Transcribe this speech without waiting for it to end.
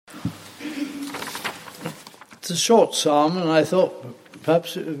a short psalm, and I thought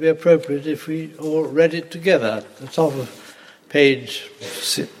perhaps it would be appropriate if we all read it together at the top of page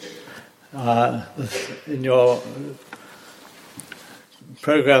in your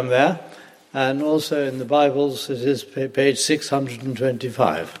program there, and also in the Bibles it is page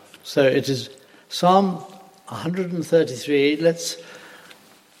 625. So it is Psalm 133. Let's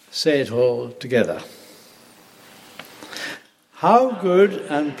say it all together. How good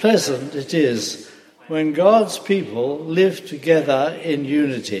and pleasant it is when God's people live together in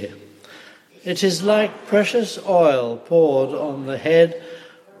unity. It is like precious oil poured on the head,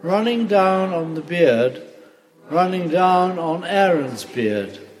 running down on the beard, running down on Aaron's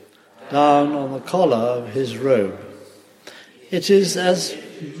beard, down on the collar of his robe. It is as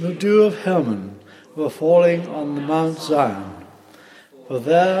the dew of Hermon were falling on the Mount Zion. For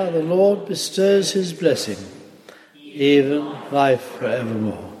there the Lord bestows his blessing, even life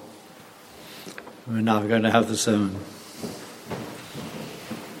forevermore. We're now going to have the sermon.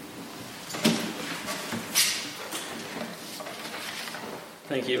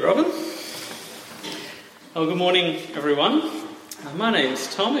 Thank you, Robin. Well, good morning, everyone. My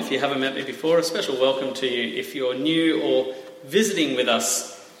name's Tom. If you haven't met me before, a special welcome to you if you're new or visiting with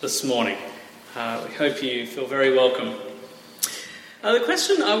us this morning. We hope you feel very welcome. The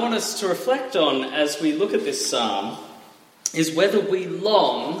question I want us to reflect on as we look at this psalm is whether we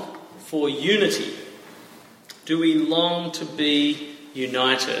long for unity. Do we long to be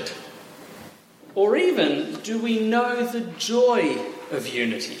united? Or even, do we know the joy of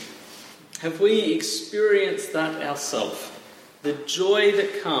unity? Have we experienced that ourselves? The joy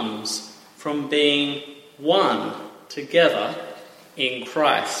that comes from being one together in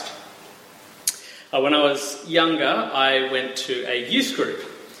Christ. When I was younger, I went to a youth group,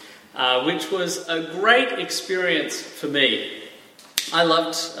 which was a great experience for me. I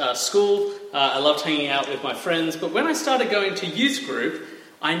loved school, I loved hanging out with my friends, but when I started going to youth group,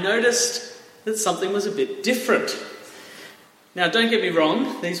 I noticed that something was a bit different. Now, don't get me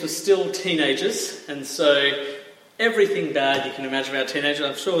wrong, these were still teenagers, and so everything bad you can imagine about teenagers,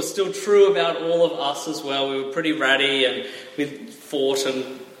 I'm sure was still true about all of us as well. We were pretty ratty, and we fought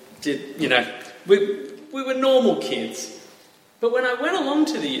and did, we were normal kids. But when I went along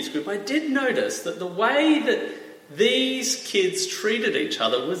to the youth group, I did notice that the way that these kids treated each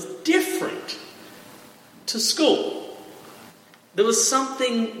other was different to school. There was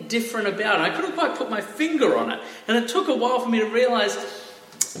something different about it. I couldn't quite put my finger on it. And it took a while for me to realise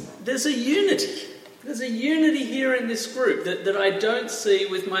there's a unity. There's a unity here in this group that I don't see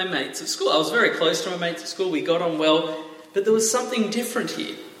with my mates at school. I was very close to my mates at school. We got on well. But there was something different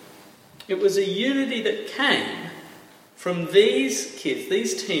here. It was a unity that came from these kids,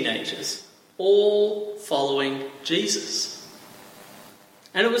 these teenagers, all following Jesus.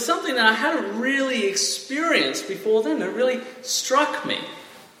 And it was something that I hadn't really experienced before then. It really struck me.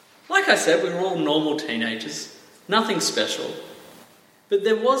 Like I said, we were all normal teenagers, nothing special. But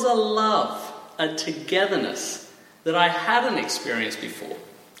there was a love, a togetherness that I hadn't experienced before,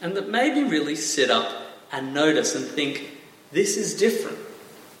 and that made me really sit up and notice and think, this is different.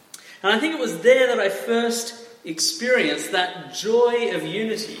 And I think it was there that I first experienced that joy of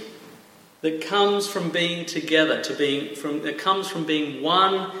unity that comes from being together, that comes from being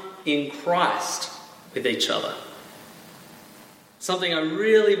one in Christ with each other. Something I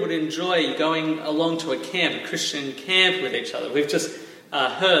really would enjoy going along to a camp, a Christian camp with each other. We've just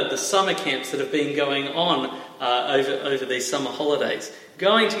heard the summer camps that have been going on over these summer holidays.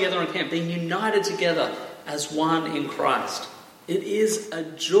 Going together on camp, being united together as one in Christ. It is a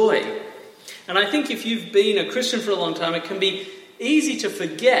joy. And I think if you've been a Christian for a long time, it can be easy to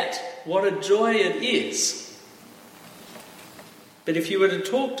forget what a joy it is. But if you were to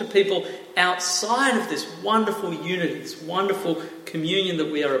talk to people outside of this wonderful unity, this wonderful communion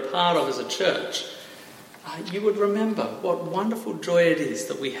that we are a part of as a church, you would remember what wonderful joy it is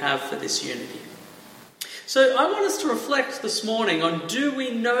that we have for this unity. So I want us to reflect this morning on, do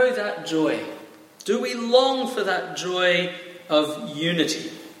we know that joy? Do we long for that joy of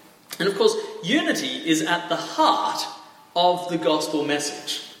unity? And of course, unity is at the heart of the gospel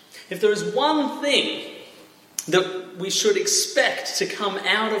message. If there is one thing that we should expect to come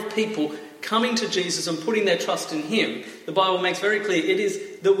out of people coming to Jesus and putting their trust in him, the Bible makes very clear it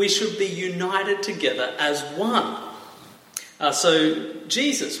is that we should be united together as one. So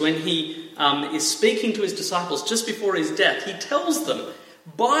Jesus, when he is speaking to his disciples just before his death, he tells them,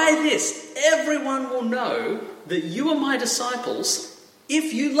 by this everyone will know that you are my disciples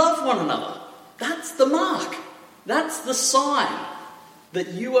if you love one another. That's the mark. That's the sign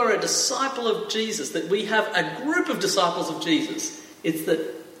that you are a disciple of Jesus, that we have a group of disciples of Jesus. It's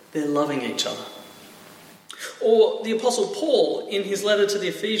that they're loving each other. Or the Apostle Paul, in his letter to the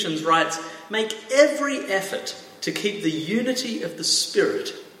Ephesians, writes, "Make every effort to keep the unity of the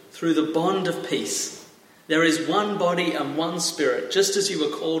Spirit through the bond of peace. There is one body and one Spirit, just as you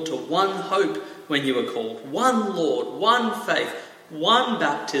were called to one hope when you were called, one Lord, one faith, one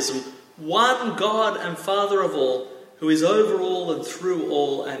baptism, one God and Father of all, who is over all and through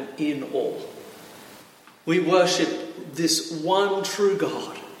all and in all." We worship this one true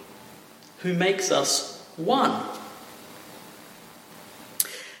God who makes us one.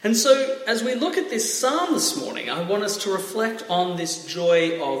 And so, as we look at this psalm this morning, I want us to reflect on this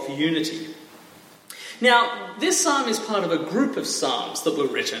joy of unity. Now, this psalm is part of a group of psalms that were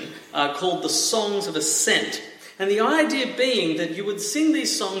written called the Songs of Ascent. And the idea being that you would sing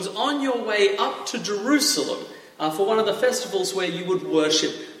these songs on your way up to Jerusalem for one of the festivals where you would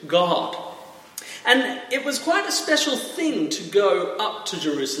worship God. And it was quite a special thing to go up to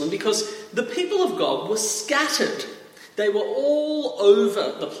Jerusalem because the people of God were scattered. They were all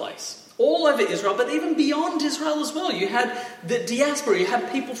over the place, all over Israel, but even beyond Israel as well. You had the diaspora, you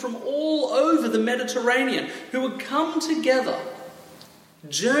had people from all over the Mediterranean who would come together,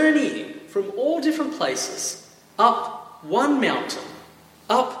 journeying from all different places, up one mountain,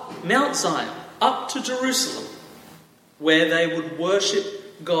 up Mount Zion, up to Jerusalem, where they would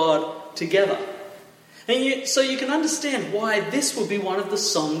worship God together. And so you can understand why this would be one of the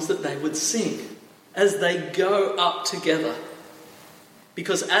songs that they would sing as they go up together.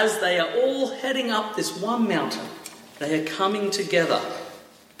 Because as they are all heading up this one mountain, they are coming together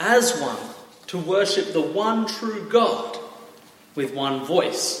as one to worship the one true God with one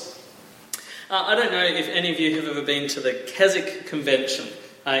voice. I don't know if any of you have ever been to the Keswick Convention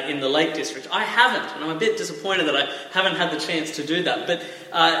in the Lake District. I haven't, and I'm a bit disappointed that I haven't had the chance to do that. But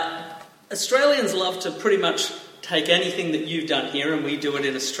Australians love to pretty much take anything that you've done here, and we do it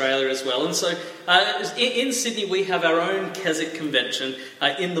in Australia as well. And so in Sydney we have our own Keswick Convention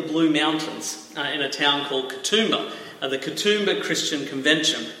in the Blue Mountains in a town called Katoomba, the Katoomba Christian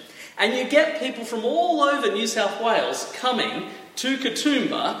Convention. And you get people from all over New South Wales coming to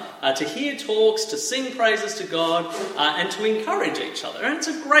Katoomba to hear talks, to sing praises to God, and to encourage each other. And it's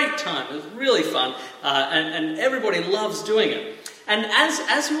a great time. It's really fun, and everybody loves doing it. And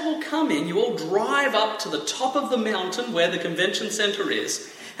as you all come in, you all drive up to the top of the mountain where the convention centre is.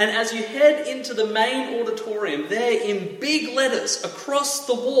 And as you head into the main auditorium, there in big letters across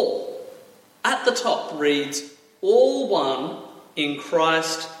the wall, at the top reads, "All one in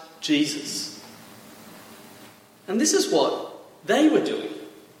Christ Jesus." And this is what they were doing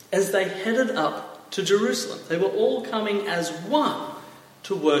as they headed up to Jerusalem. They were all coming as one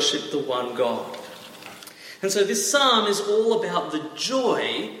to worship the one God. And so this psalm is all about the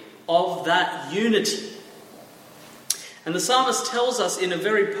joy of that unity. And the psalmist tells us in a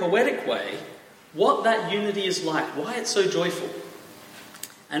very poetic way what that unity is like, why it's so joyful,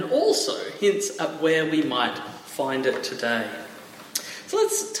 and also hints at where we might find it today. So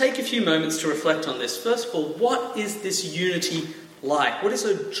let's take a few moments to reflect on this. First of all, what is this unity like? What is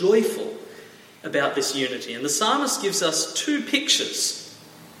so joyful about this unity? And the psalmist gives us two pictures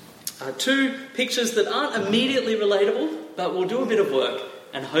that aren't immediately relatable, but will do a bit of work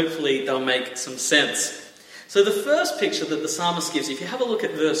and hopefully they'll make some sense. So the first picture that the psalmist gives, if you have a look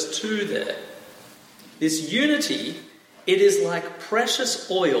at verse 2 there, this unity, it is like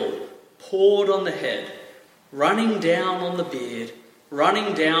precious oil poured on the head, running down on the beard,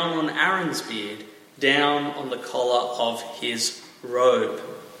 running down on Aaron's beard, down on the collar of his robe.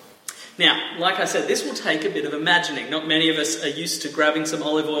 Now, like I said, this will take a bit of imagining. Not many of us are used to grabbing some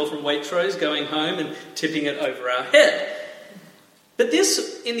olive oil from Waitrose, going home and tipping it over our head. But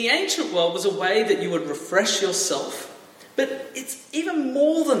this, in the ancient world, was a way that you would refresh yourself. But it's even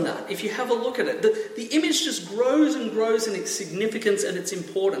more than that, if you have a look at it. The image just grows and grows in its significance and its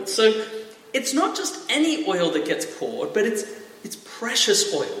importance. So it's not just any oil that gets poured, but it's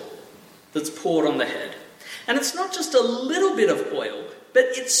precious oil that's poured on the head. And it's not just a little bit of oil, but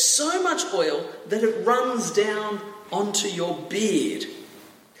it's so much oil that it runs down onto your beard.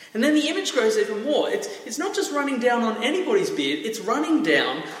 And then the image grows even more. It's not just running down on anybody's beard, it's running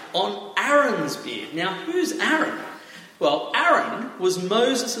down on Aaron's beard. Now, who's Aaron? Well, Aaron was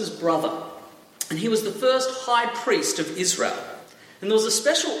Moses' brother, and he was the first high priest of Israel. And there was a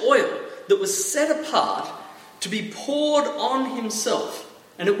special oil that was set apart to be poured on himself,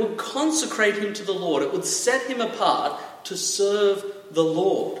 and it would consecrate him to the Lord. It would set him apart to serve the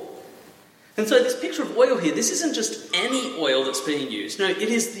Lord. And so this picture of oil here, this isn't just any oil that's being used. No, it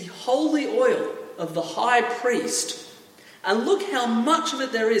is the holy oil of the high priest. And look how much of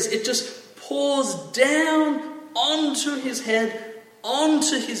it there is. It just pours down onto his head,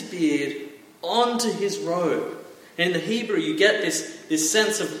 onto his beard, onto his robe. And in the Hebrew, you get this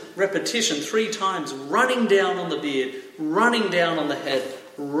sense of repetition 3 times, running down on the beard, running down on the head,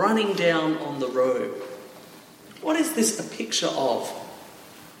 running down on the robe. What is this a picture of?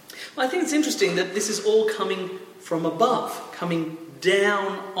 Well, I think it's interesting that this is all coming from above, coming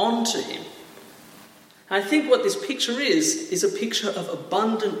down onto him. I think what this picture is a picture of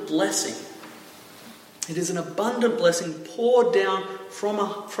abundant blessing. It is an abundant blessing poured down from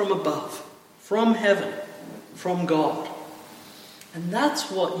above, from heaven, from God. And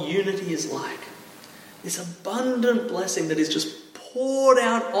that's what unity is like. This abundant blessing that is just poured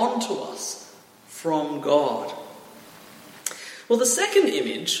out onto us from God. Well, the second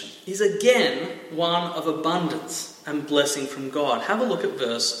image is again one of abundance and blessing from God. Have a look at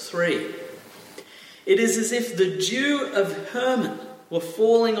verse 3. It is as if the dew of Hermon were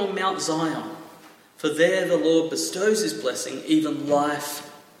falling on Mount Zion, for there the Lord bestows his blessing, even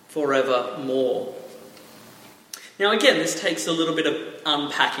life forevermore. Now again, this takes a little bit of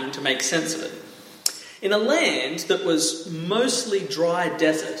unpacking to make sense of it. In a land that was mostly dry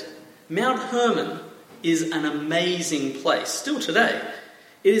desert, Mount Hermon is an amazing place, still today.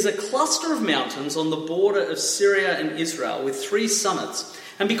 It is a cluster of mountains on the border of Syria and Israel with 3 summits.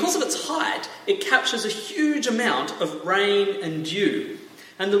 And because of its height, it captures a huge amount of rain and dew.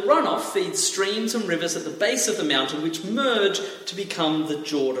 And the runoff feeds streams and rivers at the base of the mountain, which merge to become the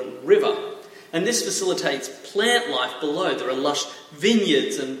Jordan River. And this facilitates plant life below. There are lush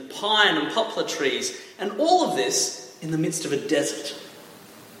vineyards and pine and poplar trees, and all of this in the midst of a desert.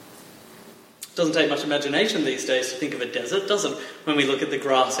 It doesn't take much imagination these days to think of a desert, does it? When we look at the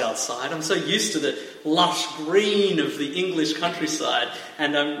grass outside. I'm so used to the lush green of the English countryside,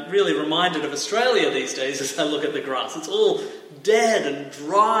 and I'm really reminded of Australia these days as I look at the grass. It's all dead and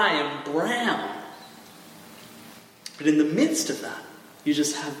dry and brown. But in the midst of that, you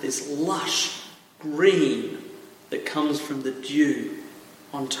just have this lush green that comes from the dew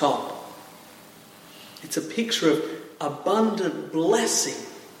on top. It's a picture of abundant blessing.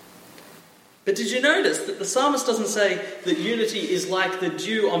 But did you notice that the psalmist doesn't say that unity is like the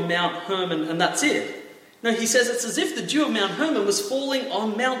dew on Mount Hermon and that's it? No, he says it's as if the dew of Mount Hermon was falling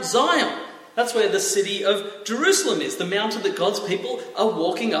on Mount Zion. That's where the city of Jerusalem is, the mountain that God's people are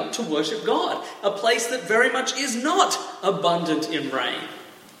walking up to worship God. A place that very much is not abundant in rain.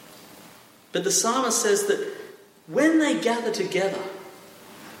 But the psalmist says that when they gather together,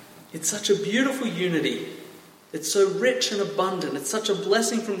 it's such a beautiful unity. It's so rich and abundant. It's such a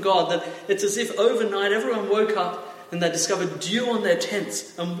blessing from God that it's as if overnight everyone woke up and they discovered dew on their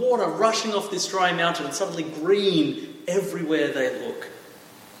tents and water rushing off this dry mountain and suddenly green everywhere they look.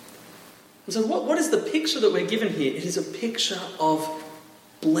 And so what is the picture that we're given here? It is a picture of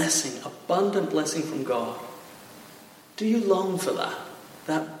blessing, abundant blessing from God. Do you long for that?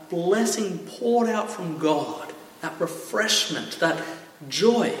 That blessing poured out from God, that refreshment, that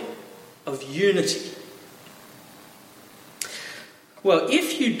joy of unity. Well,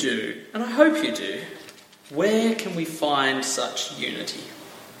 if you do, and I hope you do, where can we find such unity?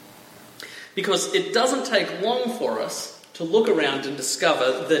 Because it doesn't take long for us to look around and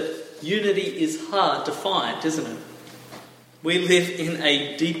discover that unity is hard to find, isn't it? We live in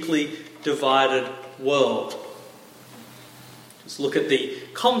a deeply divided world. Just look at the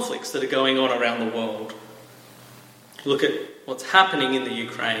conflicts that are going on around the world. Look at what's happening in the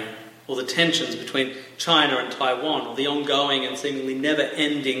Ukraine, or the tensions between China and Taiwan, or the ongoing and seemingly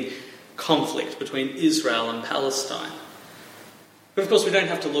never-ending conflict between Israel and Palestine. But of course we don't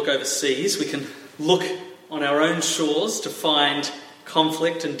have to look overseas. We can look on our own shores to find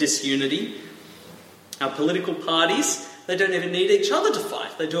conflict and disunity. Our political parties, they don't even need each other to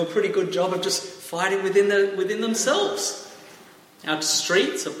fight. They do a pretty good job of just fighting within themselves. Our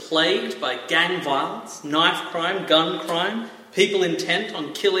streets are plagued by gang violence, knife crime, gun crime, people intent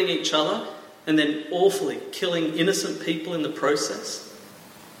on killing each other and then awfully killing innocent people in the process.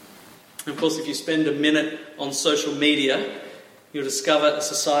 And of course, if you spend a minute on social media, you'll discover a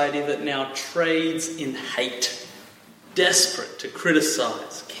society that now trades in hate, desperate to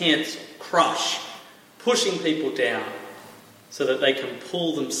criticise, cancel, crush, pushing people down so that they can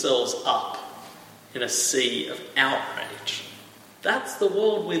pull themselves up in a sea of outrage. That's the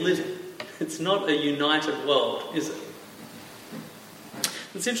world we live in. It's not a united world, is it?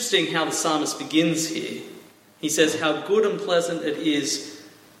 It's interesting how the psalmist begins here. He says how good and pleasant it is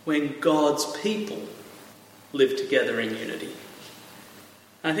when God's people live together in unity.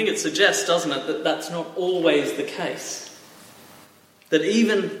 I think it suggests, doesn't it, that that's not always the case. That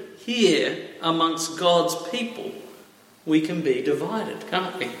even here, amongst God's people, we can be divided,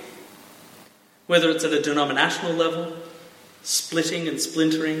 can't we? Whether it's at a denominational level, splitting and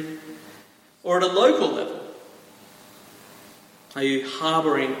splintering, Or at a local level? Are you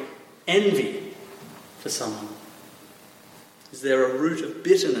harbouring envy for someone? Is there a root of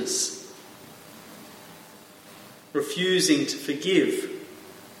bitterness? Refusing to forgive?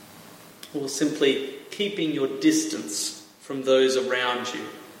 Or simply keeping your distance from those around you?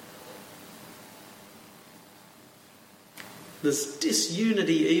 There's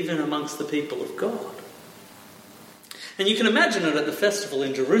disunity even amongst the people of God. And you can imagine it at the festival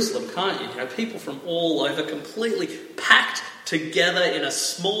in Jerusalem, can't you? You know, people from all over completely packed together in a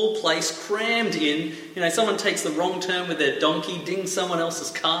small place, crammed in. You know, someone takes the wrong turn with their donkey, dings someone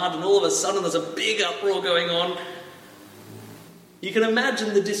else's cart, and all of a sudden there's a big uproar going on. You can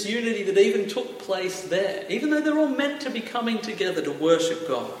imagine the disunity that even took place there, even though they're all meant to be coming together to worship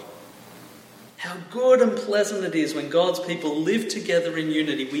God. How good and pleasant it is when God's people live together in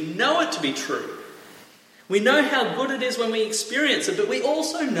unity. We know it to be true. We know how good it is when we experience it, but we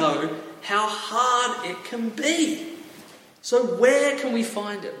also know how hard it can be. So where can we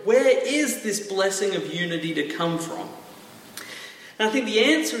find it? Where is this blessing of unity to come from? And I think the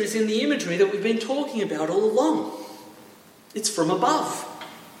answer is in the imagery that we've been talking about all along. It's from above.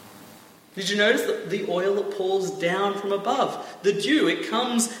 Did you notice that the oil, it pours down from above? The dew, it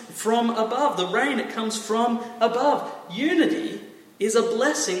comes from above. The rain, it comes from above. Unity is a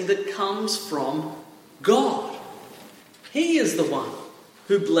blessing that comes from God. He is the one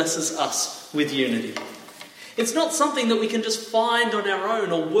who blesses us with unity. It's not something that we can just find on our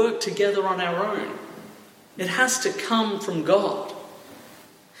own or work together on our own. It has to come from God.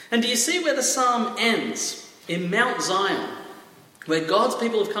 And do you see where the psalm ends? In Mount Zion, where God's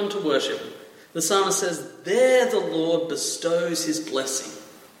people have come to worship. The psalmist says, there the Lord bestows his blessing,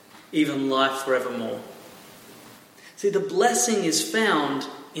 even life forevermore. See, the blessing is found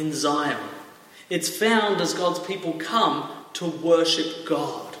in Zion. It's found as God's people come to worship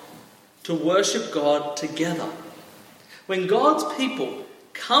God together. When God's people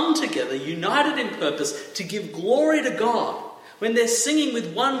come together, united in purpose, to give glory to God, when they're singing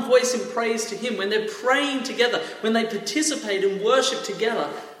with one voice in praise to Him, when they're praying together, when they participate in worship together,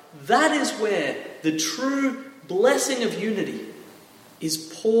 that is where the true blessing of unity is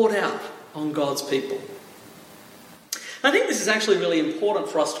poured out on God's people. I think this is actually really important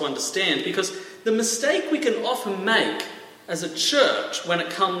for us to understand, because the mistake we can often make as a church when it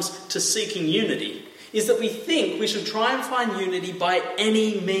comes to seeking unity is that we think we should try and find unity by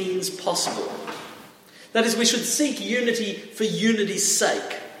any means possible. That is, we should seek unity for unity's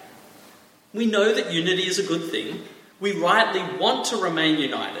sake. We know that unity is a good thing. We rightly want to remain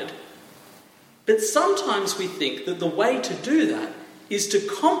united. But sometimes we think that the way to do that is to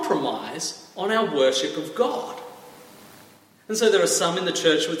compromise on our worship of God. And so there are some in the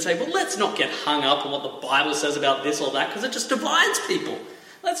church who would say, well, let's not get hung up on what the Bible says about this or that, because it just divides people.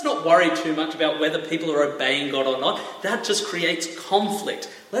 Let's not worry too much about whether people are obeying God or not. That just creates conflict.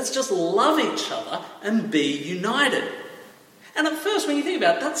 Let's just love each other and be united. And at first, when you think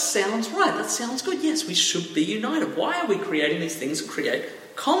about it, that sounds right. That sounds good. Yes, we should be united. Why are we creating these things that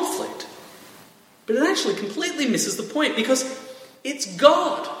create conflict? But it actually completely misses the point, because it's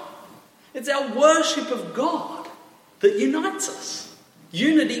God. It's our worship of God that unites us.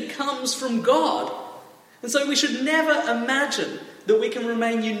 Unity comes from God. And so we should never imagine that we can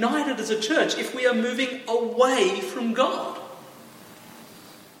remain united as a church if we are moving away from God.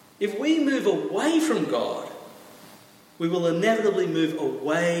 If we move away from God, we will inevitably move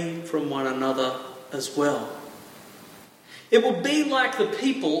away from one another as well. It will be like the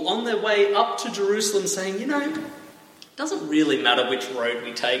people on their way up to Jerusalem saying, you know, it doesn't really matter which road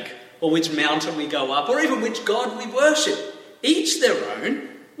we take, or which mountain we go up, or even which God we worship. Each their own.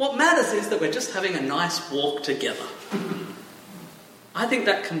 What matters is that we're just having a nice walk together. I think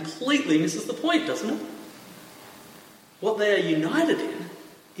that completely misses the point, doesn't it? What they are united in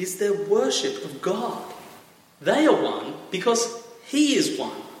is their worship of God. They are one because He is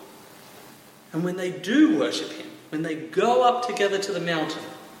one. And when they do worship Him, when they go up together to the mountain,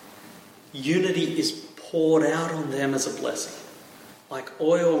 unity is poured out on them as a blessing, like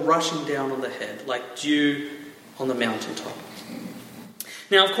oil rushing down on the head, like dew on the mountaintop.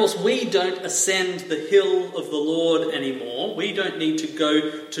 Now, of course, we don't ascend the hill of the Lord anymore. We don't need to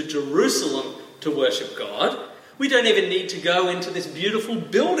go to Jerusalem to worship God. We don't even need to go into this beautiful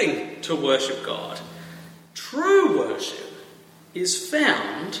building to worship God. True worship is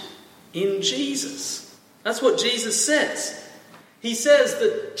found in Jesus. That's what Jesus says. He says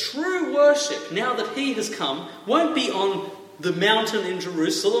that true worship, now that He has come, won't be on the mountain in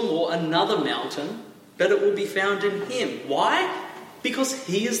Jerusalem or another mountain, but it will be found in Him. Why? Because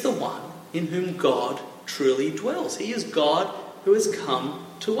He is the one in whom God truly dwells. He is God who has come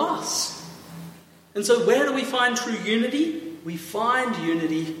to us. And so where do we find true unity? We find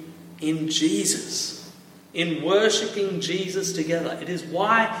unity in Jesus, in worshipping Jesus together. It is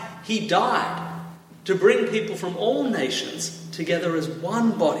why he died, to bring people from all nations together as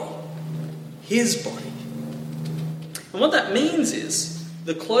one body, his body. And what that means is,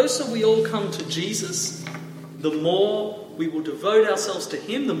 the closer we all come to Jesus, the more we will devote ourselves to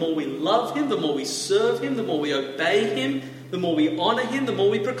him, the more we love him, the more we serve him, the more we obey him, the more we honour him, the more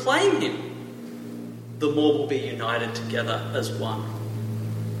we proclaim him, the more we'll be united together as one.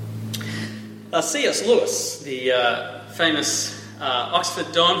 C.S. Lewis, the famous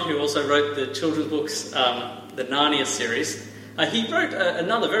Oxford Don, who also wrote the children's books, the Narnia series, he wrote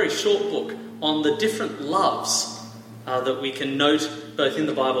another very short book on the different loves that we can note both in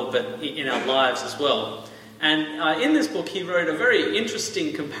the Bible but in our lives as well. And in this book he wrote a very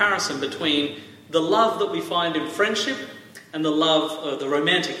interesting comparison between the love that we find in friendship and the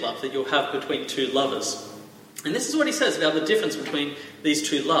romantic love that you'll have between two lovers. And this is what he says about the difference between these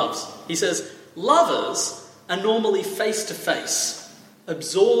two loves. He says, lovers are normally face to face,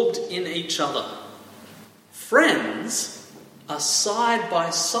 absorbed in each other. Friends are side by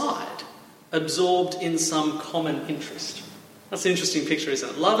side, absorbed in some common interest. That's an interesting picture, isn't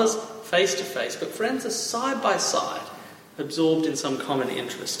it? Lovers face to face, but friends are side by side, absorbed in some common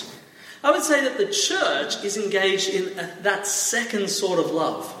interest. I would say that the church is engaged in that second sort of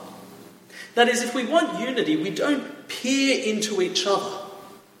love. That is, if we want unity, we don't peer into each other,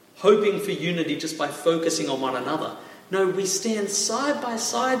 hoping for unity just by focusing on one another. No, we stand side by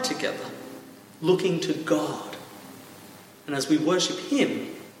side together, looking to God. And as we worship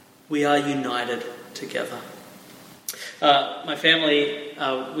him, we are united together. My family,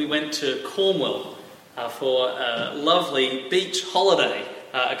 we went to Cornwall for a lovely beach holiday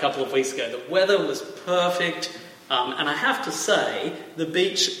a couple of weeks ago. The weather was perfect, and I have to say, the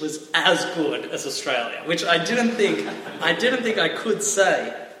beach was as good as Australia, which I didn't think I could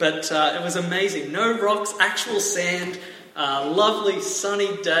say, but it was amazing. No rocks, actual sand, lovely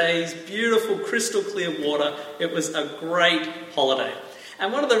sunny days, beautiful crystal clear water. It was a great holiday.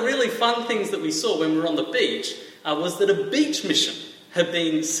 And one of the really fun things that we saw when we were on the beach was that a beach mission had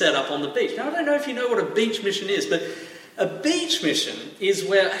been set up on the beach. Now, I don't know if you know what a beach mission is, but a beach mission is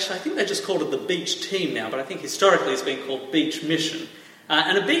where, actually, I think they just called it the beach team now, but I think historically it's been called beach mission.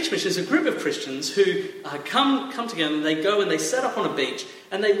 And a beach mission is a group of Christians who come together and they go and they set up on a beach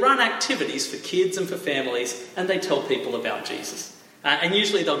and they run activities for kids and for families and they tell people about Jesus. And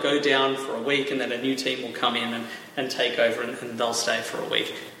usually they'll go down for a week and then a new team will come in and take over and they'll stay for a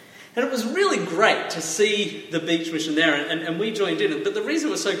week. And it was really great to see the beach mission there, and we joined in. But the reason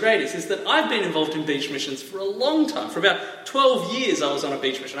it was so great is that I've been involved in beach missions for a long time. For about 12 years I was on a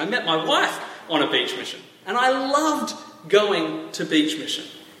beach mission. I met my wife on a beach mission. And I loved going to beach mission.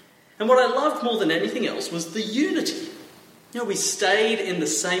 And what I loved more than anything else was the unity. You know, we stayed in the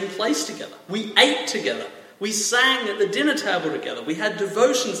same place together. We ate together. We sang at the dinner table together. We had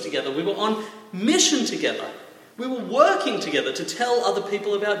devotions together. We were on mission together. We were working together to tell other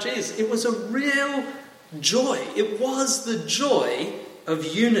people about Jesus. It was a real joy. It was the joy of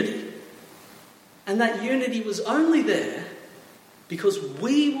unity. And that unity was only there because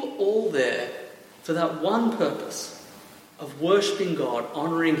we were all there for that one purpose of worshipping God,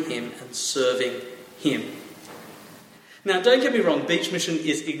 honouring him and serving him. Now, don't get me wrong, beach mission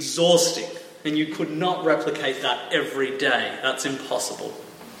is exhausting and you could not replicate that every day. That's impossible.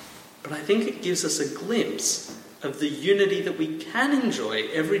 But I think it gives us a glimpse of the unity that we can enjoy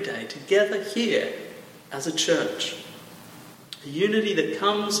every day together here as a church. A unity that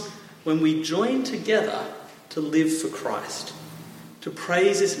comes when we join together to live for Christ, to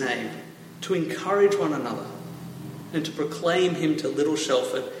praise his name, to encourage one another, and to proclaim him to Little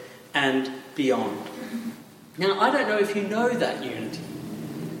Shelford and beyond. Now, I don't know if you know that unity.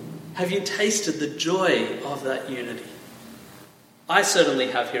 Have you tasted the joy of that unity? I certainly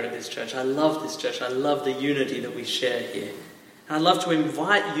have here at this church. I love this church. I love the unity that we share here. And I'd love to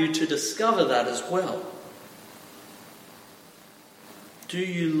invite you to discover that as well. Do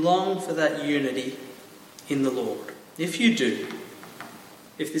you long for that unity in the Lord? If you do,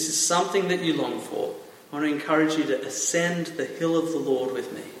 if this is something that you long for, I want to encourage you to ascend the hill of the Lord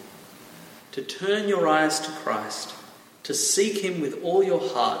with me, to turn your eyes to Christ, to seek him with all your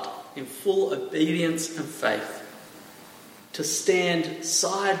heart in full obedience and faith, to stand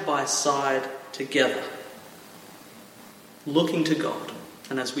side by side together, looking to God.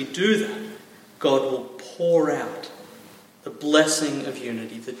 And as we do that, God will pour out the blessing of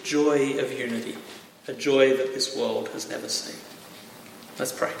unity, the joy of unity, a joy that this world has never seen.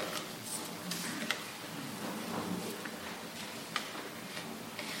 Let's pray.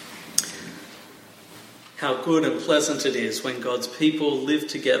 how good and pleasant it is when God's people live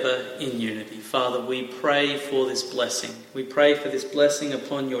together in unity. Father, we pray for this blessing. We pray for this blessing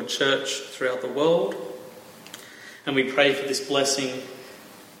upon your church throughout the world. And we pray for this blessing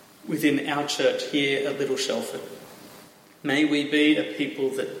within our church here at Little Shelford. May we be a people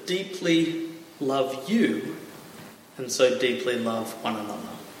that deeply love you and so deeply love one another.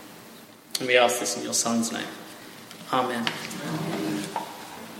 And we ask this in your Son's name. Amen.